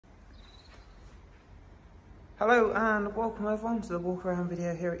Hello and welcome everyone to the walk around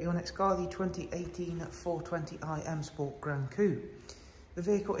video here at your next car, the 2018 420i M Sport Gran Coupe. The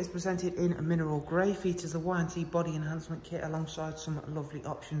vehicle is presented in mineral grey, features a Y&T body enhancement kit alongside some lovely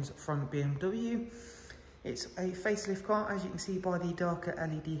options from BMW. It's a facelift car, as you can see by the darker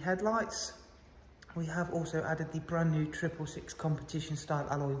LED headlights. We have also added the brand new 666 competition style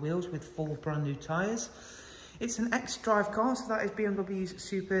alloy wheels with 4 brand new tyres. It's an X-Drive car, so that is BMW's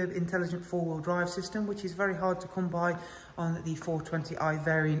superb intelligent four-wheel drive system, which is very hard to come by on the 420i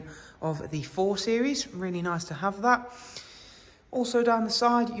variant of the 4 Series. Really nice to have that. Also down the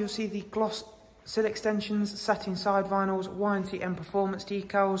side, you'll see the gloss sill extensions, satin side vinyls, Y&T M performance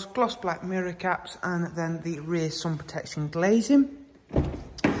decals, gloss black mirror caps, and then the rear sun protection glazing.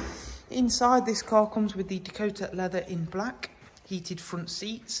 Inside, this car comes with the Dakota leather in black, heated front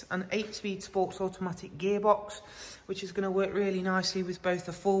seats, an 8-speed sports automatic gearbox, which is going to work really nicely with both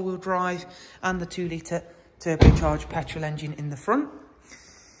the 4-wheel drive and the 2-litre turbocharged petrol engine in the front.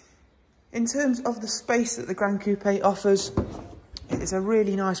 In terms of the space that the Gran Coupe offers, it is a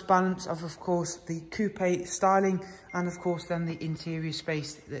really nice balance of course, the coupe styling and, of course, then the interior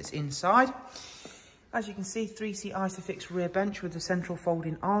space that's inside. As you can see, 3-seat Isofix rear bench with a central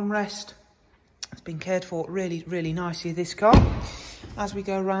folding armrest. It's been cared for really nicely, this car. As we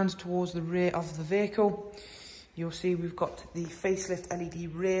go around towards the rear of the vehicle, you'll see we've got the facelift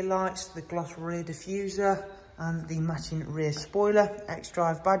LED rear lights, the gloss rear diffuser, and the matching rear spoiler,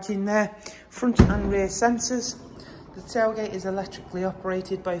 X-Drive badge in there, front and rear sensors. The tailgate is electrically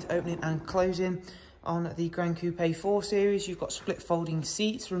operated, both opening and closing. On the Gran Coupe 4 Series, you've got split folding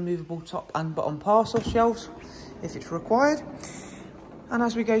seats, removable top and bottom parcel shelves if it's required. And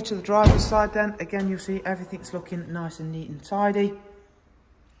as we go to the driver's side then, again, you'll see everything's looking nice and neat and tidy.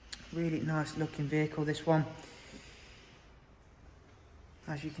 Really nice looking vehicle, this one.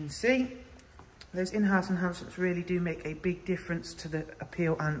 As you can see, those in-house enhancements really do make a big difference to the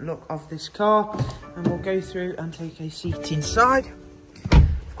appeal and look of this car. And we'll go through and take a seat inside.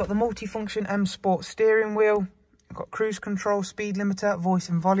 We've got the multifunction M Sport steering wheel. We've got cruise control, speed limiter, voice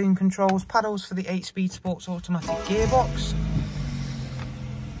and volume controls, paddles for the 8-speed sports automatic gearbox.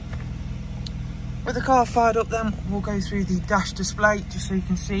 With the car fired up then, we'll go through the dash display just so you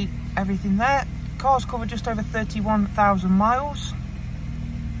can see everything there. Car's covered just over 31,000 miles.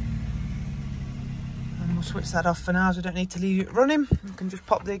 And we'll switch that off for now, so I don't need to leave it running. You can just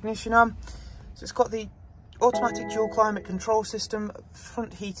pop the ignition on. So it's got the automatic dual climate control system,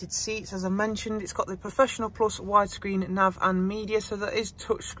 front heated seats as I mentioned. It's got the Professional Plus widescreen nav and media, so that is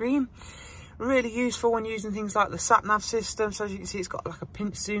touchscreen. Really useful when using things like the sat-nav system. So as you can see, it's got like a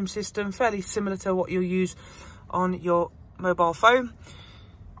pinch zoom system, fairly similar to what you'll use on your mobile phone.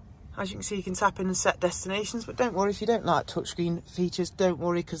 As you can see, you can tap in and set destinations, but don't worry if you don't like touchscreen features, don't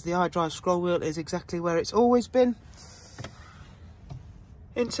worry, because the iDrive scroll wheel is exactly where it's always been.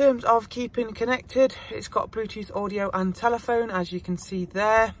 In terms of keeping connected, it's got Bluetooth audio and telephone, as you can see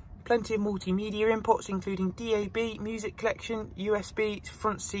there. Plenty of multimedia inputs, including DAB, music collection, USB,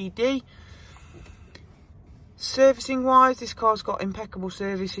 front CD. Servicing wise, this car's got impeccable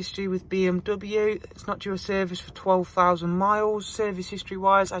service history with BMW. It's not due a service for 12,000 miles. Service history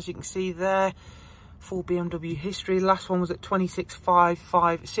wise, as you can see there, full BMW history. Last one was at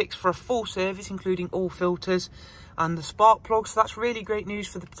 26,556 for a full service, including all filters and the spark plug. So that's really great news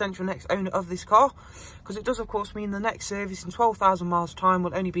for the potential next owner of this car, because it does of course mean the next service in 12,000 miles time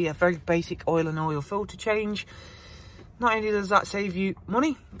will only be a very basic oil and oil filter change. Not only does that save you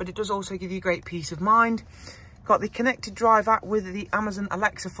money, but it does also give you great peace of mind. Got the connected drive app with the Amazon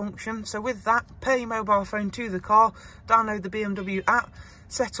Alexa function. So with that, pair your mobile phone to the car, download the BMW app,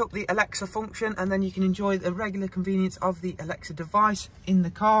 set up the Alexa function, and then you can enjoy the regular convenience of the Alexa device in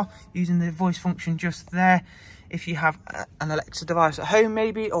the car using the voice function just there. If you have an Alexa device at home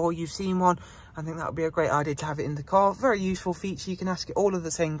maybe, or you've seen one, I think that would be a great idea to have it in the car. Very useful feature. You can ask it all of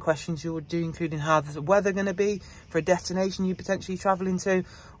the same questions you would do, including how the weather going to be for a destination you're potentially travelling to,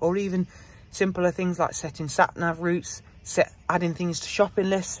 or even simpler things like setting sat-nav routes, adding things to shopping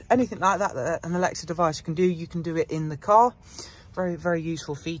lists, anything like that that an Alexa device can do, you can do it in the car. Very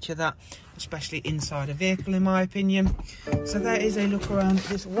useful feature that, especially inside a vehicle in my opinion. So there is a look around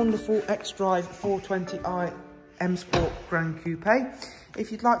this wonderful X-Drive 420i M Sport Gran Coupe.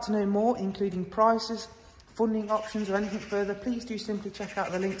 If you'd like to know more, including prices, funding options or anything further, please do simply check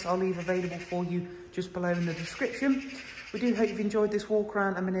out the links I'll leave available for you just below in the description. We do hope you've enjoyed this walk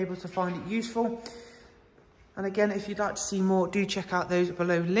around and been able to find it useful. And again, if you'd like to see more, do check out those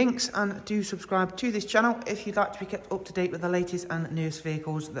below links, and do subscribe to this channel if you'd like to be kept up to date with the latest and newest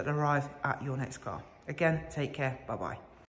vehicles that arrive at your next car. Again, take care. Bye-bye.